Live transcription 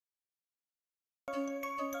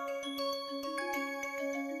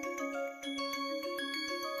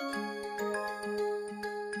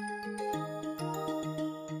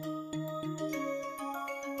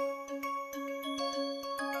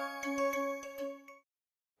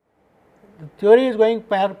Theory is going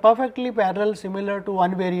perfectly parallel, similar to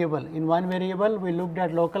one variable. In one variable we looked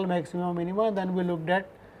at local maxima minima, then we looked at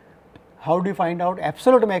how do you find out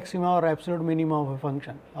absolute maxima or absolute minima of a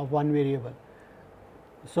function of one variable.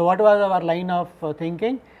 So, what was our line of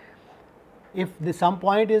thinking? If some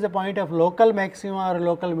point is a point of local maxima or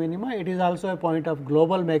local minima, it is also a point of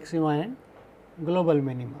global maxima and global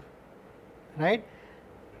minima, right.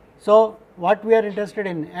 So, what we are interested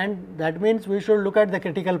in, and that means we should look at the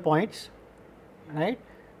critical points, right,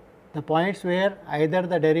 the points where either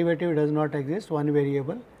the derivative does not exist, one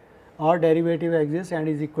variable, or derivative exists and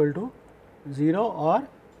is equal to 0, or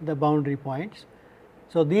the boundary points.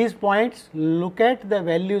 So, these points look at the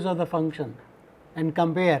values of the function and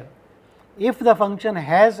compare. If the function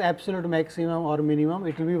has absolute maximum or minimum,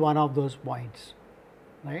 it will be one of those points,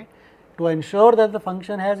 right. To ensure that the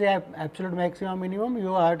function has a absolute maximum minimum,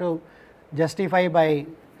 you have to justify by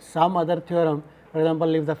some other theorem. For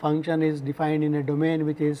example, if the function is defined in a domain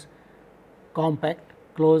which is compact,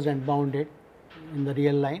 closed and bounded in the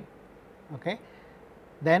real line, okay,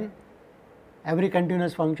 then every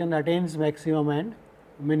continuous function attains maximum and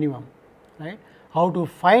minimum, right. How to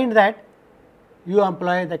find that? You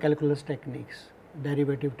employ the calculus techniques,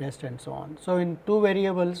 derivative test and so on. So, in 2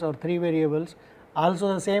 variables or 3 variables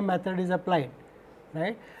also the same method is applied,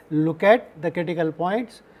 right. Look at the critical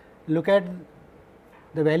points, look at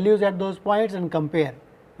the values at those points and compare.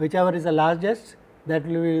 Whichever is the largest, that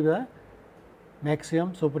will be the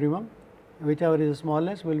maximum supremum, whichever is the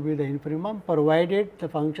smallest will be the infimum, provided the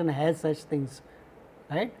function has such things,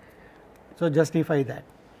 right. So, justify that.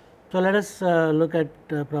 So, let us look at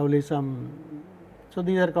probably some. So,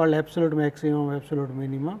 these are called absolute maximum, absolute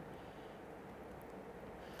minimum.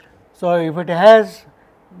 So, if it has,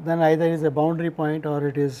 then either it is a boundary point or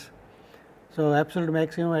it is, so absolute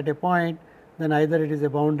maximum at a point, then either it is a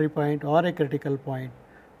boundary point or a critical point,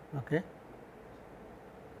 okay.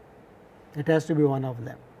 It has to be one of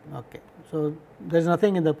them, okay. So, there is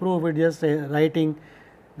nothing in the proof, it is just writing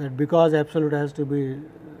that because absolute has to be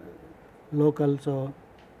local. So,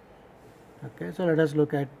 okay. So, let us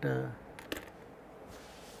look at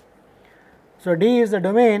so D is the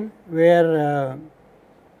domain where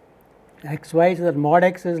x y, so that mod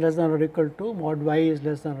x is less than or equal to mod y is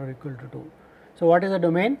less than or equal to 2. So, what is the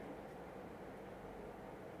domain?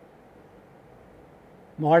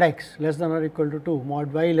 Mod x less than or equal to 2,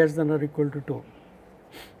 mod y less than or equal to 2.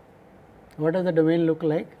 What does the domain look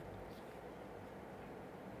like?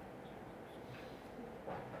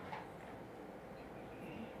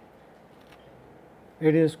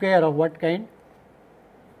 It is square of what kind?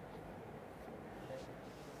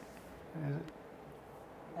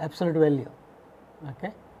 Absolute value,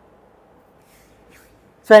 okay.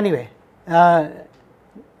 So, anyway,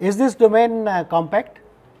 is this domain compact,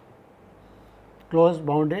 closed,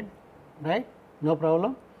 bounded, right, no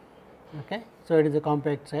problem, okay. So, it is a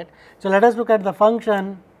compact set. So, let us look at the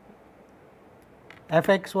function f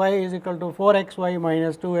x y is equal to 4 x y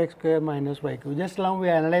minus 2 x square minus y cube. Just now we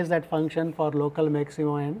analyze that function for local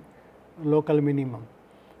maximum and local minimum,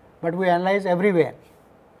 but we analyze everywhere,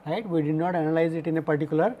 right. We did not analyze it in a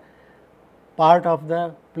particular part of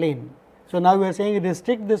the plane. So, now we are saying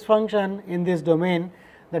restrict this function in this domain,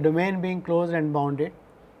 the domain being closed and bounded,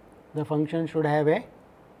 the function should have a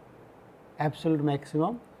absolute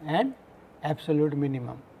maximum and absolute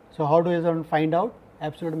minimum. So, how do you find out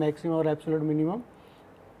absolute maximum or absolute minimum?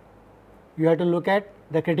 You have to look at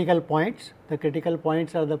the critical points. The critical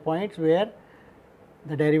points are the points where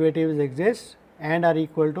the derivatives exist and are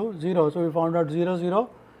equal to 0. So, we found out 0 0,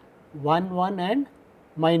 1 1 and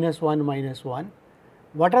minus 1 minus 1.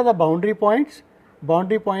 What are the boundary points?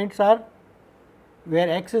 Boundary points are where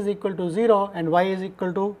x is equal to 0 and y is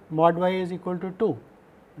equal to mod y is equal to 2,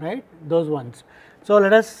 right, those ones. So,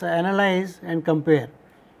 let us analyze and compare.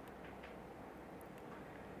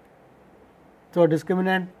 So,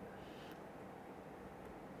 discriminant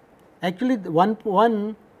actually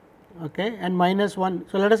 1 okay, and minus 1.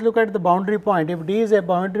 So, let us look at the boundary point. If D is a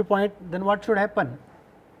boundary point, then what should happen?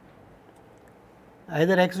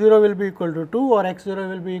 Either x 0 will be equal to 2 or x 0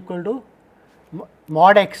 will be equal to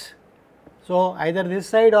mod x. So, either this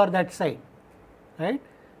side or that side, right.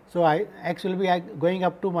 So, x will be going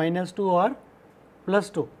up to minus 2 or plus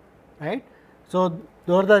 2, right. So,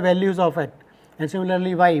 those are the values of it, and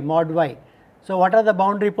similarly y, mod y. So, what are the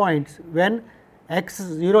boundary points? When x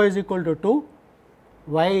 0 is equal to 2,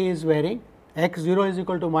 y is varying x 0 is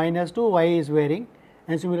equal to minus 2, y is varying,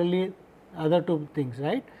 and similarly other two things,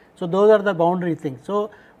 right. So, those are the boundary things.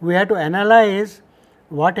 So, we have to analyze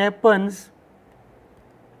what happens.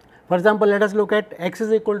 For example, let us look at x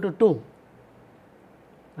is equal to 2,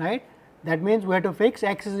 right. That means, we have to fix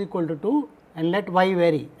x is equal to 2 and let y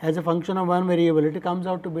vary as a function of one variable, it comes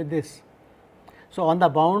out to be this. So, on the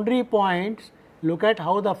boundary points, look at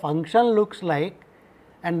how the function looks like,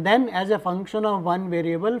 and then as a function of one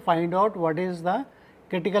variable find out what is the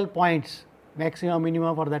critical points maxima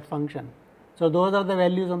minima for that function. So, those are the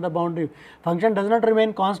values on the boundary. Function does not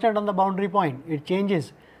remain constant on the boundary point, it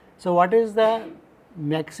changes. So, what is the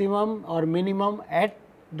maximum or minimum at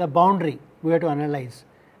the boundary, we have to analyze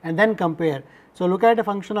and then compare. So, look at a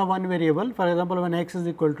function of one variable, for example, when x is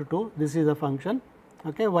equal to 2, this is a function,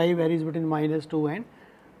 okay, y varies between minus 2 and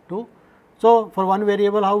 2. So, for one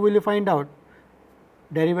variable, how will you find out?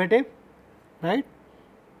 Derivative, right.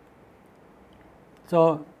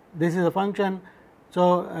 So, this is a function.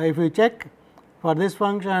 So, if you check for this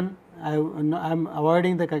function, I am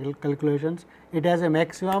avoiding the calculations, it has a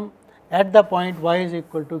maximum at the point y is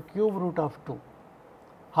equal to cube root of 2.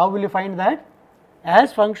 How will you find that?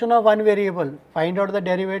 As function of one variable, find out the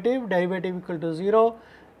derivative, derivative equal to 0,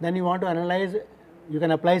 then you want to analyze, you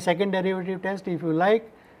can apply second derivative test if you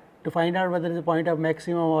like, to find out whether it is a point of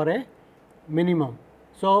maximum or a minimum.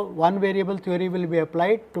 So, one variable theory will be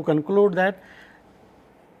applied to conclude that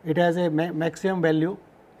it has a maximum value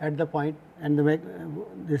at the point and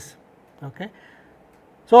this. Okay.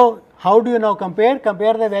 So, how do you now compare?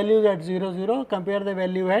 Compare the values at 0 0, compare the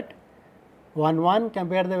value at 1 1,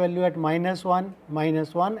 compare the value at minus 1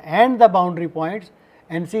 and the boundary points,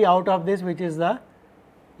 and see out of this which is the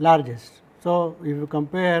largest. So, if you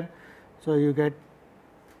compare, so you get,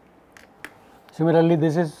 similarly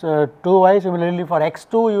this is 2y, similarly for x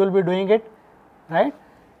 2 you will be doing it, right.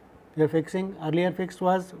 You are fixing, earlier fixed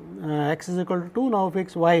was x is equal to 2, now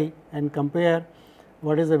fix y and compare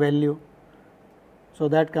what is the value. So,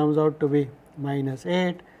 that comes out to be minus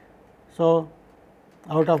 8. So,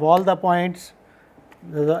 out of all the points,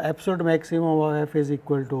 the absolute maximum of f is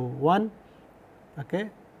equal to 1. Okay.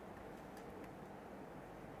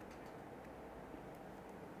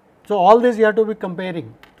 So, all this you have to be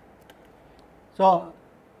comparing. So,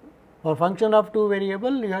 for function of two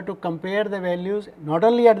variable, you have to compare the values not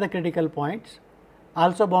only at the critical points,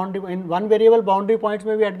 also boundary, in one variable boundary points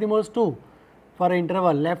may be at the most 2 for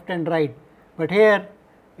interval left and right, but here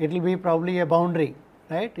it will be probably a boundary,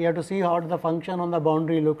 right. You have to see how the function on the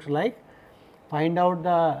boundary looks like, find out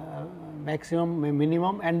the maximum,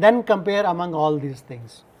 minimum, and then compare among all these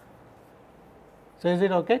things. So, is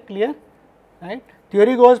it okay, clear, right.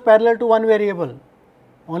 Theory goes parallel to one variable,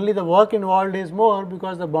 only the work involved is more,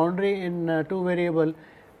 because the boundary in two variable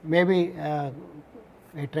may be a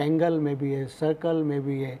triangle, maybe a circle,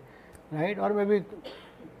 maybe a, right, or maybe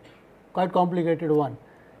quite complicated one.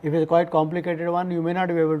 If it is quite complicated one, you may not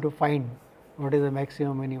be able to find what is the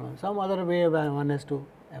maximum minimum, some other way one has to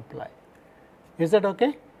apply. Is that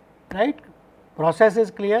okay, right? Process is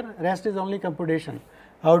clear, rest is only computation.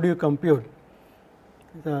 How do you compute?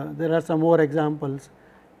 There are some more examples.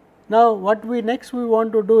 Now, what we next we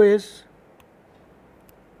want to do is,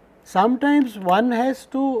 sometimes one has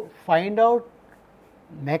to find out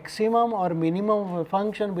maximum or minimum of a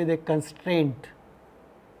function with a constraint.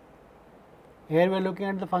 Here we are looking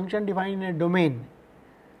at the function defined in a domain,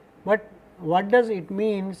 but what does it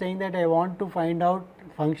mean saying that I want to find out,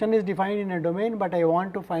 function is defined in a domain, but I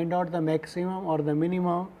want to find out the maximum or the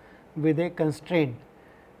minimum with a constraint.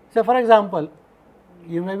 So, for example,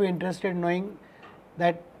 you may be interested in knowing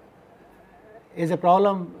that is a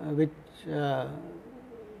problem which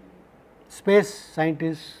space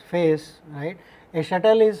scientists face, right. A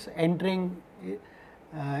shuttle is entering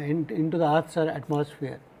into the Earth's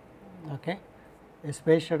atmosphere, okay. A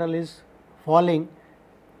space shuttle is falling,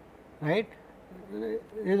 right. It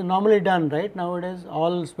is normally done, right. Nowadays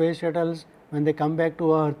all space shuttles, when they come back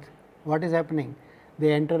to Earth, what is happening?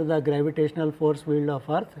 They enter the gravitational force field of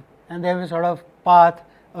Earth, and they have a sort of path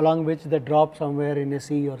along which they drop somewhere in a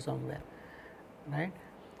sea or somewhere, right.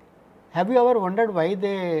 Have you ever wondered why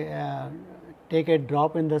they take a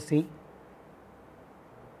drop in the sea?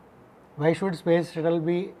 Why should space shuttle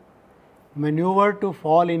be maneuvered to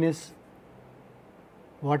fall in its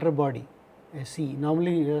water body, a sea?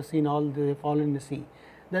 Normally you have seen all they fall in the sea.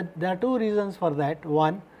 There are two reasons for that.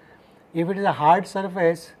 One, if it is a hard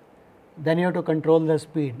surface, then you have to control the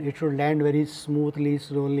speed. It should land very smoothly,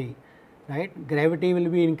 slowly, right. Gravity will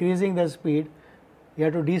be increasing the speed, you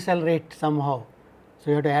have to decelerate somehow. So,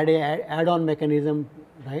 you have to add a add-on mechanism,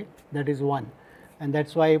 right, that is one, and that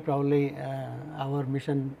is why probably our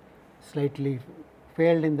mission slightly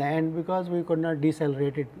failed in the end because we could not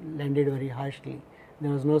decelerate it, landed very harshly,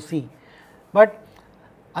 there was no sea. But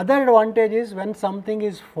other advantage is when something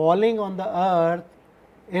is falling on the earth,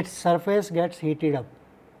 its surface gets heated up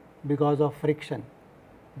because of friction.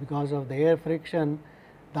 Because of the air friction,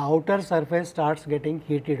 the outer surface starts getting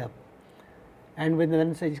heated up, and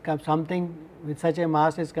when something with such a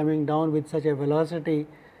mass is coming down with such a velocity,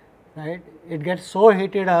 right, it gets so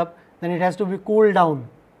heated up, then it has to be cooled down.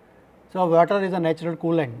 So, water is a natural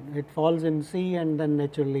coolant, it falls in sea and then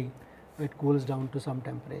naturally it cools down to some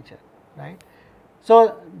temperature, right.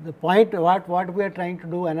 So, the point what we are trying to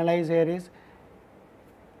do analyze here is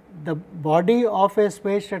the body of a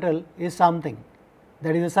space shuttle is something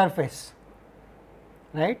that is a surface,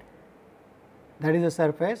 right, that is a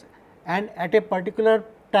surface, and at a particular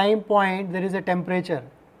time point there is a temperature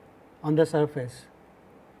on the surface,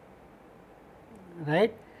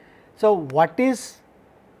 right. So, what is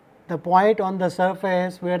the point on the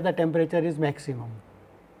surface where the temperature is maximum?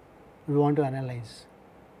 We want to analyze,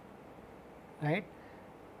 right.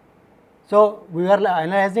 So, we are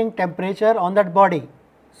analyzing temperature on that body.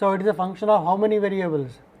 So, it is a function of how many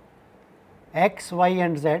variables? X, y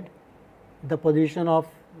and z, the position of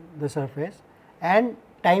the surface, and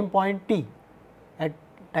time point t. At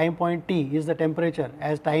time point t is the temperature.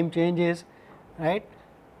 As time changes, right,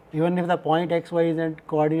 even if the point x, y, z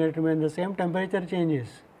coordinate remain the same, temperature changes,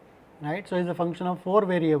 right. So, it is a function of 4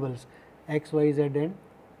 variables x, y, z and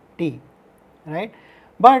t, right.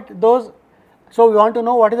 But those, so we want to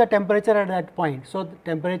know what is the temperature at that point. So, the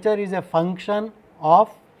temperature is a function of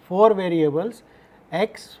 4 variables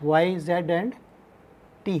x, y, z and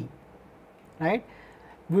t, right.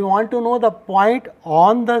 We want to know the point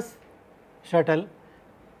on the shuttle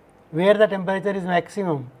where the temperature is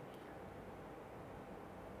maximum.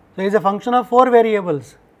 So, it is a function of 4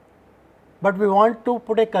 variables, but we want to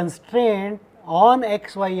put a constraint on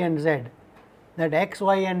x, y and z, that x,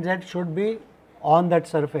 y and z should be on that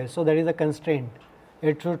surface. So, that is a constraint,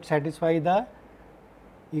 it should satisfy the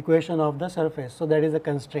equation of the surface. So, that is a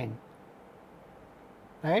constraint,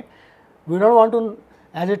 right. We do not want to,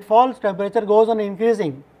 as it falls temperature goes on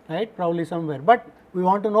increasing, right, probably somewhere, but we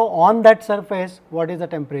want to know on that surface what is the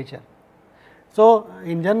temperature. So,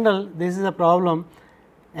 in general this is a problem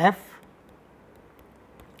f,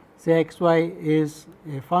 say x y is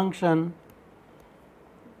a function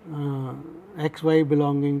x y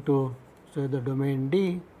belonging to say the domain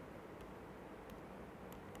D,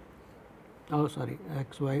 x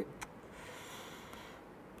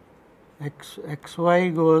y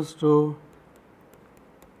goes to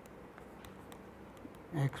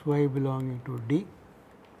x y belonging to D,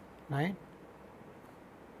 right.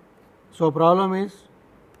 So, problem is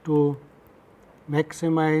to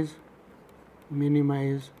maximize,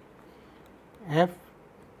 minimize f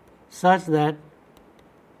such that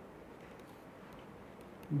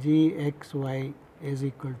g x y is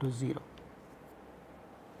equal to 0.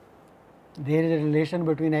 There is a relation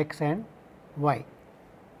between x and y.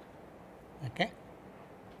 Okay.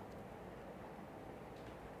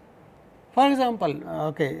 For example,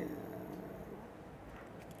 okay,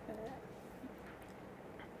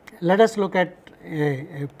 let us look at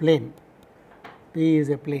a plane. P is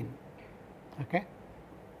a plane. Okay.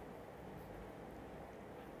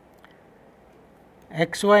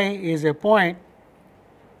 X y is a point.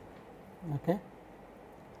 Okay.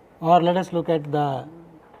 Or let us look at to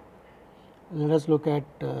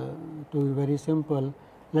be very simple,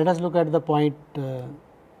 let us look at the point 0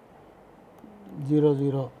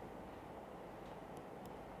 0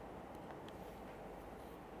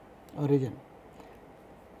 origin.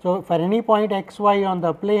 So, for any point x y on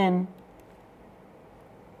the plane,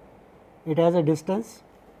 it has a distance,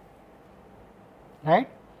 right.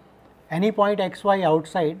 Any point x y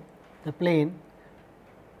outside the plane,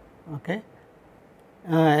 okay.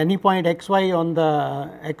 Any point x y on the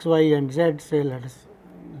x y and z, say let us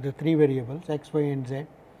the 3 variables x y and z.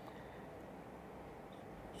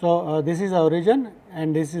 So, this is the origin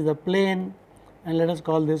and this is the plane, and let us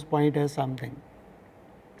call this point as something,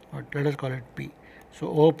 or let us call it P. So,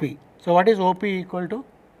 OP. So, what is OP equal to?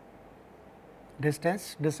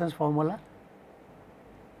 Distance formula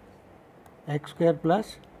x square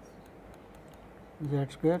plus z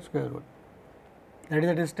square square root, that is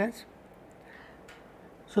the distance.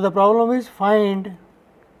 So, the problem is find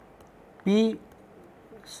P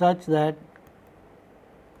such that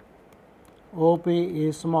OP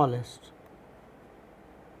is smallest.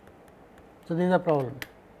 So, this is the problem,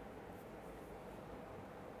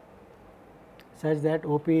 such that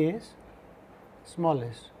OP is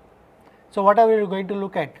smallest. So, what are we going to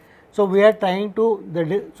look at? So, we are trying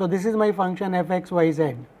to so this is my function f x y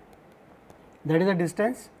z, that is the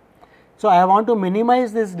distance. So, I want to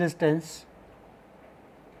minimize this distance,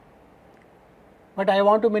 but I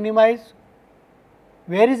want to minimize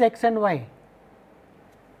where is x and y?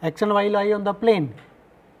 X and y lie on the plane,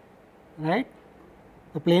 right.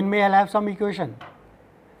 The plane may have some equation.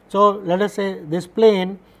 So, let us say this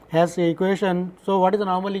plane has a equation. So, what is the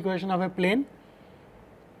normal equation of a plane?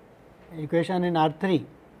 Equation in R3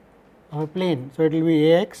 of a plane. So, it will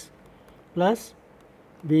be Ax plus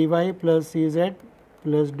By plus Cz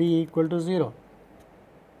plus D equal to 0.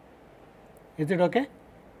 Is it okay?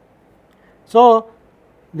 So,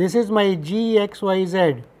 this is my g x y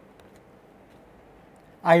z.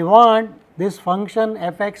 I want this function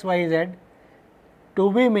f x y z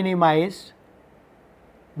to be minimized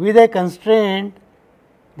with a constraint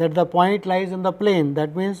that the point lies in the plane.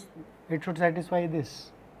 That means, it should satisfy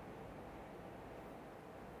this,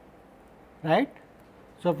 right.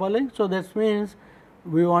 So, following. So, this means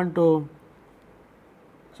we want to,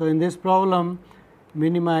 so in this problem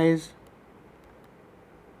minimize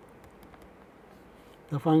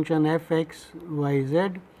the function f x y z,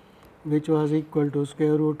 which was equal to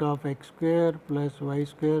square root of x square plus y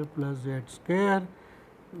square plus z square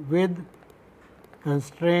with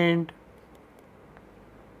constraint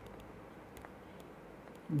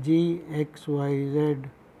g x y z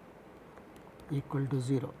equal to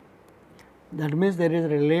 0. That means, there is a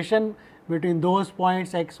relation between those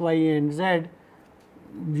points x, y and z,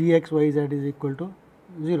 g x y z is equal to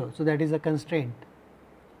 0. So, that is a constraint,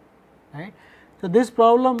 right. So, this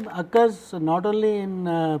problem occurs not only in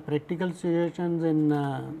practical situations, in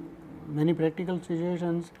many practical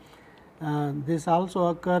situations, this also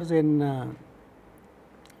occurs in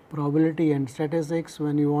probability and statistics.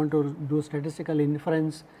 When you want to do statistical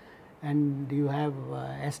inference and you have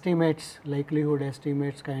estimates, likelihood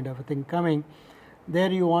estimates kind of a thing coming,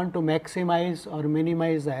 there you want to maximize or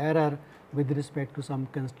minimize the error with respect to some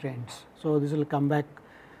constraints. So, this will come back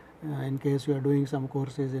in case you are doing some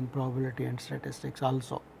courses in probability and statistics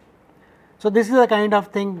also. So, this is the kind of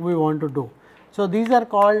thing we want to do. So, these are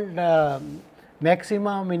called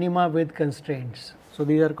maxima minima with constraints. So,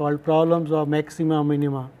 these are called problems of maxima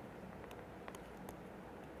minima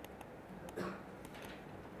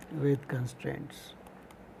with constraints.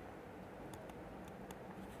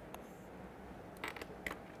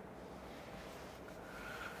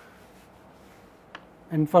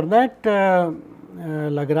 And for that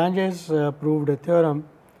Lagrange's proved a theorem.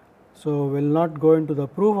 So, we will not go into the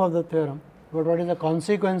proof of the theorem, but what is the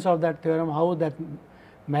consequence of that theorem, how that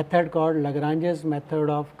method called Lagrange's method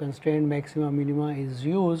of constraint maxima minima is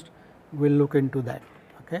used, we will look into that.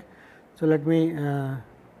 Okay. So, let me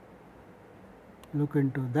look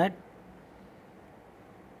into that.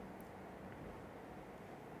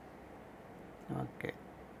 Okay.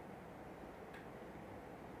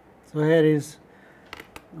 So, here is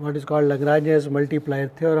what is called Lagrange's multiplier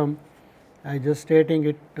theorem. I am just stating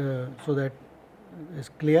it so that is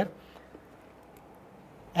clear.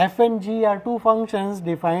 F and g are two functions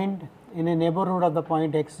defined in a neighborhood of the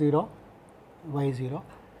point x 0, y 0.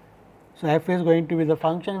 So, f is going to be the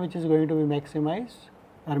function which is going to be maximized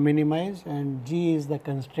or minimized, and g is the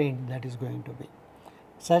constraint that is going to be,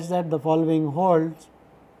 such that the following holds.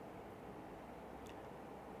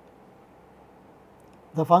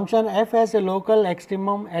 The function f has a local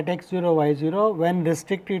extremum at x 0, y 0 when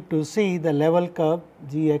restricted to C, the level curve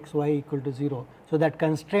g x y equal to 0. So, that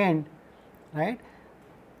constraint, right.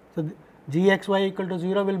 So, g x y equal to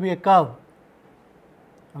 0 will be a curve,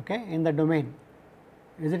 okay, in the domain.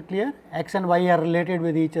 Is it clear? X and y are related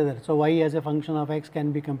with each other. So, y as a function of x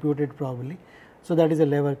can be computed probably. So, that is a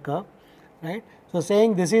level curve, right. So,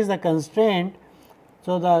 saying this is the constraint.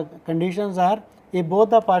 So, the conditions are, if both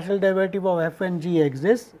the partial derivative of f and g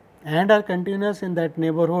exists and are continuous in that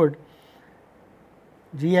neighborhood,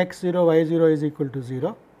 g x 0 y 0 is equal to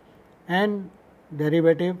 0, and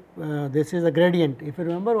derivative this is a gradient. If you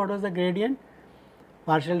remember, what was the gradient?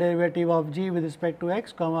 Partial derivative of g with respect to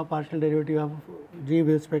x comma partial derivative of g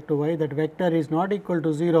with respect to y, that vector is not equal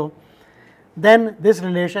to 0, then this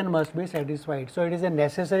relation must be satisfied. So, it is a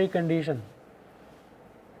necessary condition,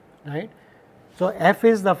 right. So, f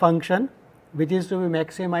is the function which is to be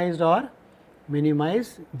maximized or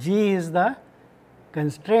minimized, g is the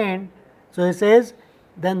constraint. So, it says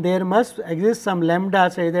then there must exist some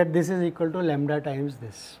lambda, say that this is equal to lambda times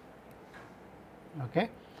this. Okay.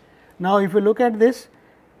 Now, if you look at this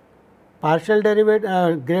partial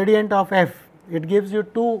derivative gradient of f, it gives you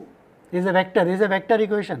 2 is a vector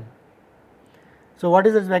equation. So, what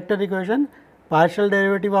is this vector equation? Partial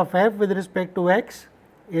derivative of f with respect to x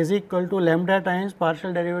is equal to lambda times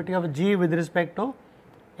partial derivative of g with respect to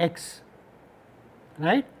x,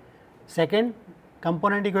 right. Second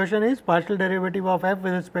component equation is partial derivative of f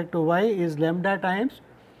with respect to y is lambda times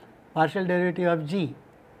partial derivative of g,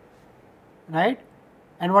 right.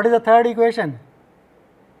 And what is the third equation?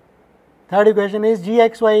 Third equation is g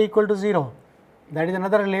x y equal to 0, that is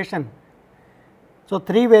another relation. So,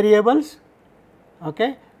 3 variables,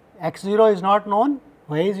 okay. X 0 is not known,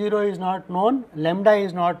 y 0 is not known, lambda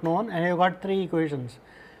is not known, and you have got 3 equations.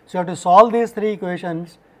 So, you have to solve these 3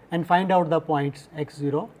 equations and find out the points x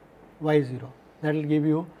 0, y 0, that will give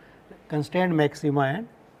you constrained maxima and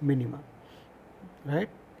minima, right.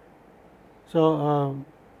 So,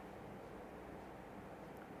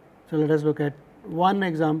 let us look at one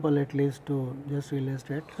example at least to just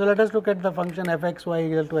illustrate. So, let us look at the function f x y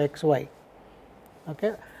equal to x y,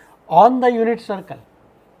 okay. On the unit circle,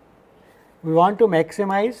 we want to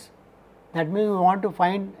maximize, that means we want to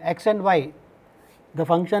find x and y. The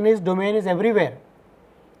function is domain is everywhere,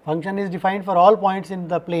 function is defined for all points in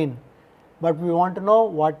the plane, but we want to know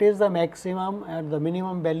what is the maximum and the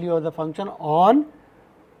minimum value of the function on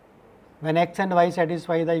when x and y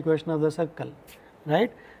satisfy the equation of the circle,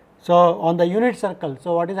 right. So, on the unit circle,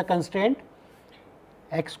 so what is the constraint?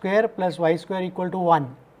 X square plus y square equal to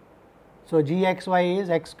 1. So, g x y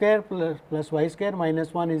is x square plus y square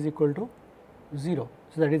minus 1 is equal to 0.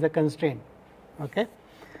 So, that is the constraint. Okay.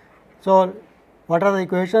 So, what are the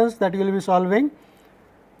equations that you will be solving?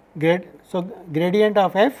 So, gradient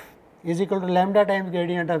of f is equal to lambda times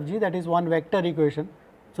gradient of g, that is one vector equation.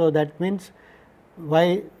 So, that means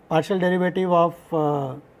y partial derivative of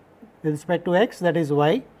with respect to x, that is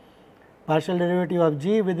y, partial derivative of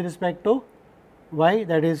g with respect to y,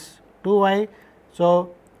 that is 2 y.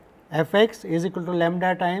 So, f x is equal to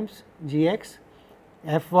lambda times g x,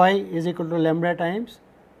 f y is equal to lambda times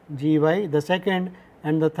g y, the second,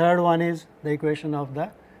 and the third one is the equation of the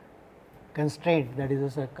constraint, that is a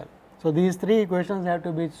circle. So, these 3 equations have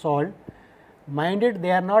to be solved. Mind it,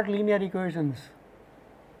 they are not linear equations.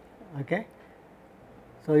 Okay.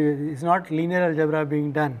 So, it is not linear algebra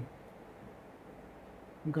being done,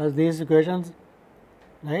 because these equations,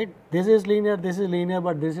 right, this is linear,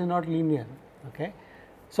 but this is not linear. Okay.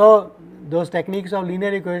 So, those techniques of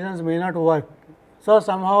linear equations may not work. So,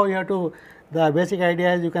 somehow you have to, the basic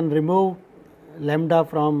idea is you can remove lambda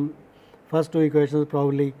from first 2 equations,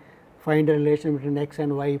 probably find a relation between x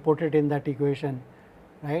and y, put it in that equation,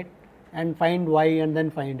 right, and find y and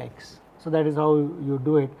then find x. So, that is how you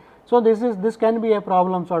do it. So, this can be a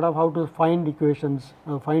problem, sort of how to find equations,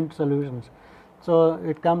 find solutions. So,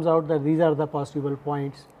 it comes out that these are the possible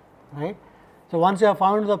points, right. So, once you have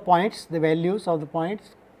found the points, the values of the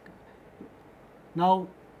points, now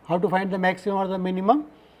how to find the maximum or the minimum?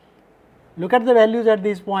 Look at the values at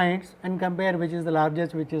these points and compare which is the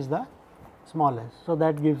largest, which is the smallest. So,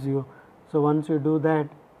 that gives you, so once you do that,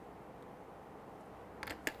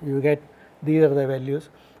 you get these are the values.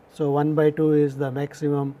 So, 1 by 2 is the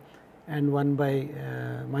maximum and 1 by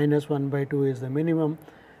minus 1 by 2 is the minimum,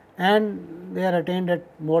 and they are attained at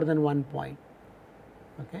more than one point.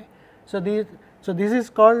 Okay. So, this is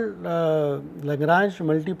called Lagrange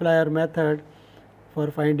multiplier method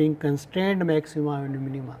for finding constrained maxima and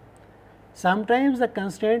minima. Sometimes the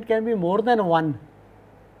constraint can be more than one,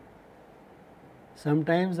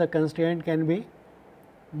 sometimes the constraint can be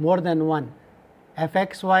more than one. F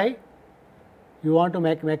x y you want to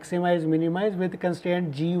maximize, minimize with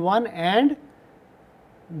constraint g 1 and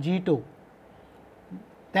g 2.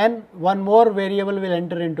 Then one more variable will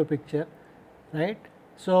enter into picture, right.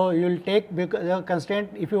 So, you will take, because the constraint,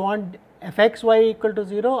 if you want f x y equal to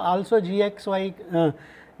 0, also g x y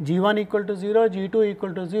g 1 equal to 0, g 2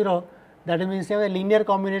 equal to 0, that means a linear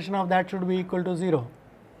combination of that should be equal to 0,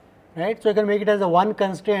 right. So, you can make it as a one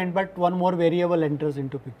constraint, but one more variable enters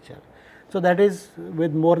into picture. So, that is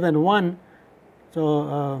with more than one.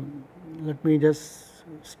 So, let me just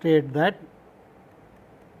state that.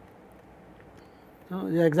 So,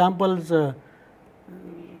 the examples, 2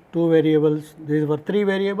 variables, these were 3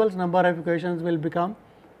 variables, number of equations will become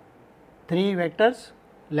 3 vectors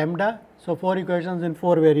lambda. So, 4 equations in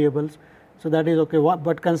 4 variables. So, that is okay,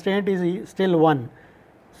 but constraint is still 1.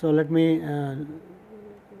 So, let me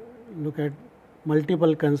look at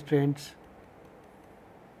multiple constraints.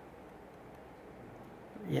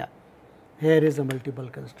 Yeah, here is a multiple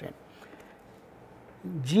constraint.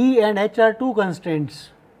 G and H are 2 constraints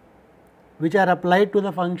which are applied to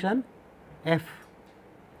the function f,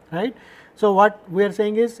 right. So, what we are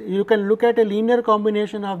saying is you can look at a linear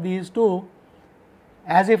combination of these 2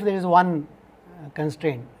 as if there is one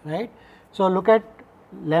constraint, right. So, look at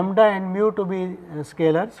lambda and mu to be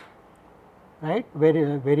scalars, right,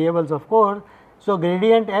 variables of course. So,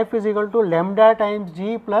 gradient f is equal to lambda times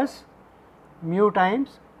g plus mu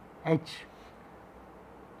times h,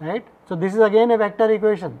 right. So, this is again a vector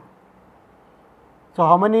equation. So,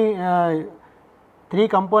 how many 3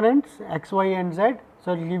 components x, y and z.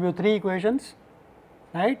 So, it will give you 3 equations,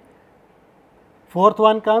 right. Fourth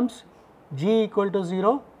one comes g equal to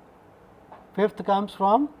 0, fifth comes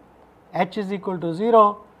from h is equal to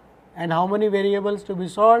 0, and how many variables to be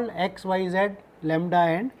solved, x, y, z, lambda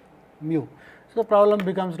and mu. So, the problem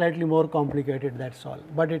becomes slightly more complicated, that is all,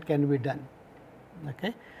 but it can be done.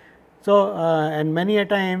 Okay. So, and many a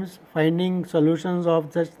times finding solutions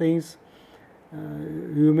of such things,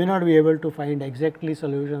 you may not be able to find exactly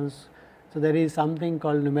solutions. So, there is something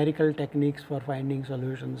called numerical techniques for finding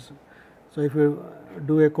solutions. So, if you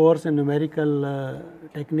do a course in numerical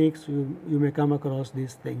techniques, you may come across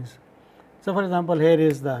these things. So, for example, here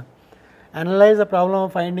is the analyze the problem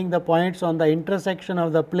of finding the points on the intersection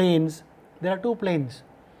of the planes. There are 2 planes.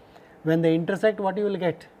 When they intersect, what you will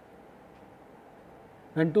get?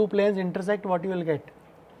 When 2 planes intersect, what you will get?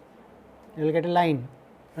 You will get a line,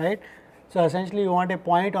 right. So, essentially you want a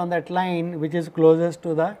point on that line which is closest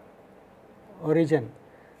to the origin.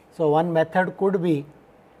 So, one method could be,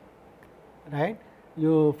 right,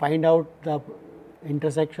 you find out the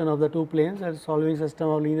intersection of the 2 planes as solving system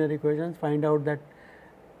of linear equations, find out that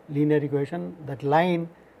linear equation, that line,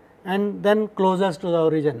 and then closest to the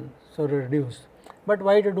origin. So, reduce. But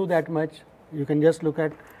why to do that much? You can just look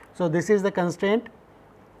at. So, this is the constraint.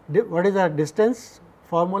 What is the distance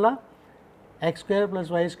formula? X square plus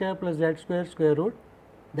y square plus z square square root,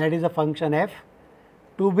 that is a function f,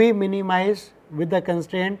 to be minimized with the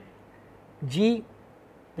constraint g,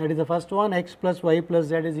 that is the first one, x plus y plus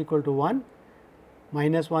z is equal to 1,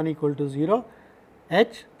 minus 1 equal to 0,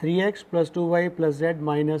 h 3x plus 2y plus z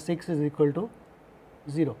minus 6 is equal to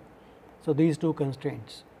 0. So, these 2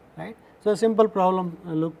 constraints, right. So, a simple problem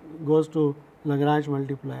goes to Lagrange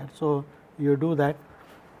multiplier. So, you do that.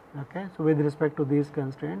 Okay. So, with respect to these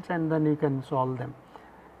constraints, and then you can solve them.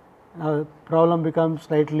 Problem becomes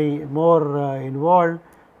slightly more involved,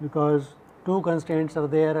 because 2 constraints are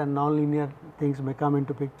there and nonlinear things may come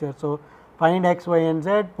into picture. So, find x, y and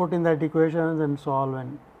z, put in that equations and solve.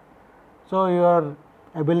 And so, your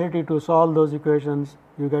ability to solve those equations,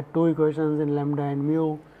 you get 2 equations in lambda and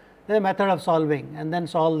mu, there is a method of solving, and then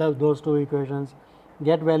solve those 2 equations,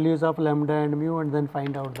 get values of lambda and mu, and then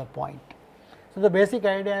find out the point. So, the basic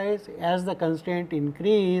idea is, as the constraint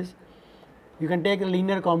increase, you can take a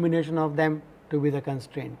linear combination of them to be the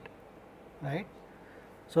constraint, right.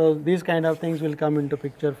 So, these kind of things will come into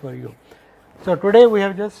picture for you. So, today we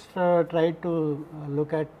have just tried to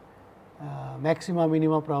look at maxima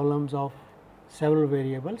minima problems of several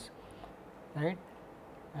variables, right,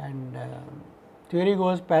 and theory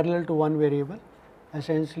goes parallel to one variable,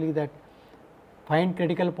 essentially that find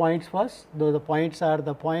critical points first, though the points are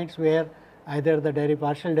the points where either the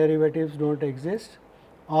partial derivatives do not exist,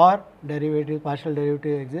 or partial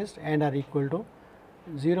derivatives exist and are equal to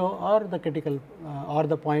 0, or the critical or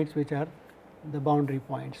the points which are the boundary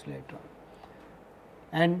points later on.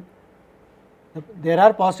 And there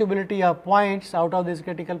are possibility of points out of these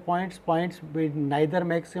critical points with neither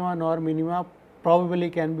maxima nor minima probably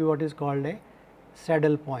can be what is called a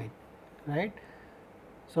saddle point, right.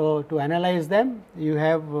 So, to analyze them, you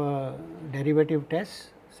have derivative tests,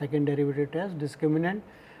 second derivative test,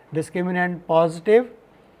 discriminant positive,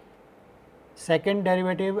 second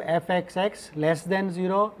derivative f x x less than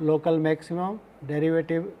 0, local maximum,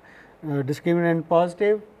 derivative discriminant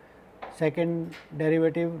positive, second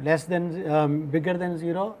derivative less than bigger than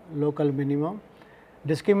 0, local minimum,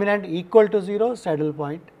 discriminant equal to 0, saddle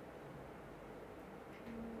point.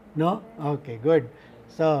 No? Okay, good.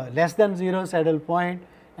 So, less than 0 saddle point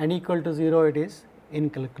and equal to 0, it is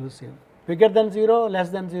inconclusive. Bigger than 0, less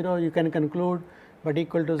than 0 you can conclude, but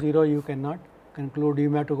equal to 0 you cannot conclude, you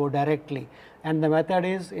may have to go directly. And the method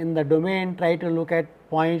is, in the domain, try to look at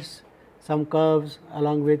points, some curves,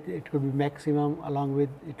 along with it could be maximum, along with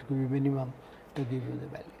it could be minimum to give you the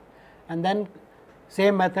value. And then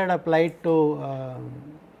same method applied to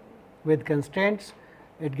with constraints,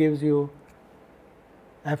 it gives you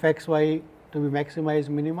f x y to be maximized,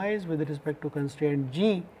 minimized with respect to constraint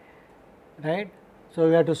g, right. So,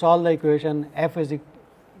 we have to solve the equation f is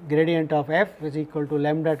gradient of f is equal to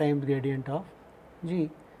lambda times gradient of g,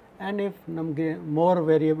 and if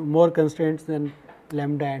more constraints, then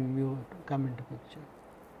lambda and mu come into picture.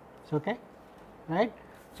 It's okay, right.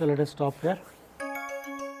 So, let us stop here.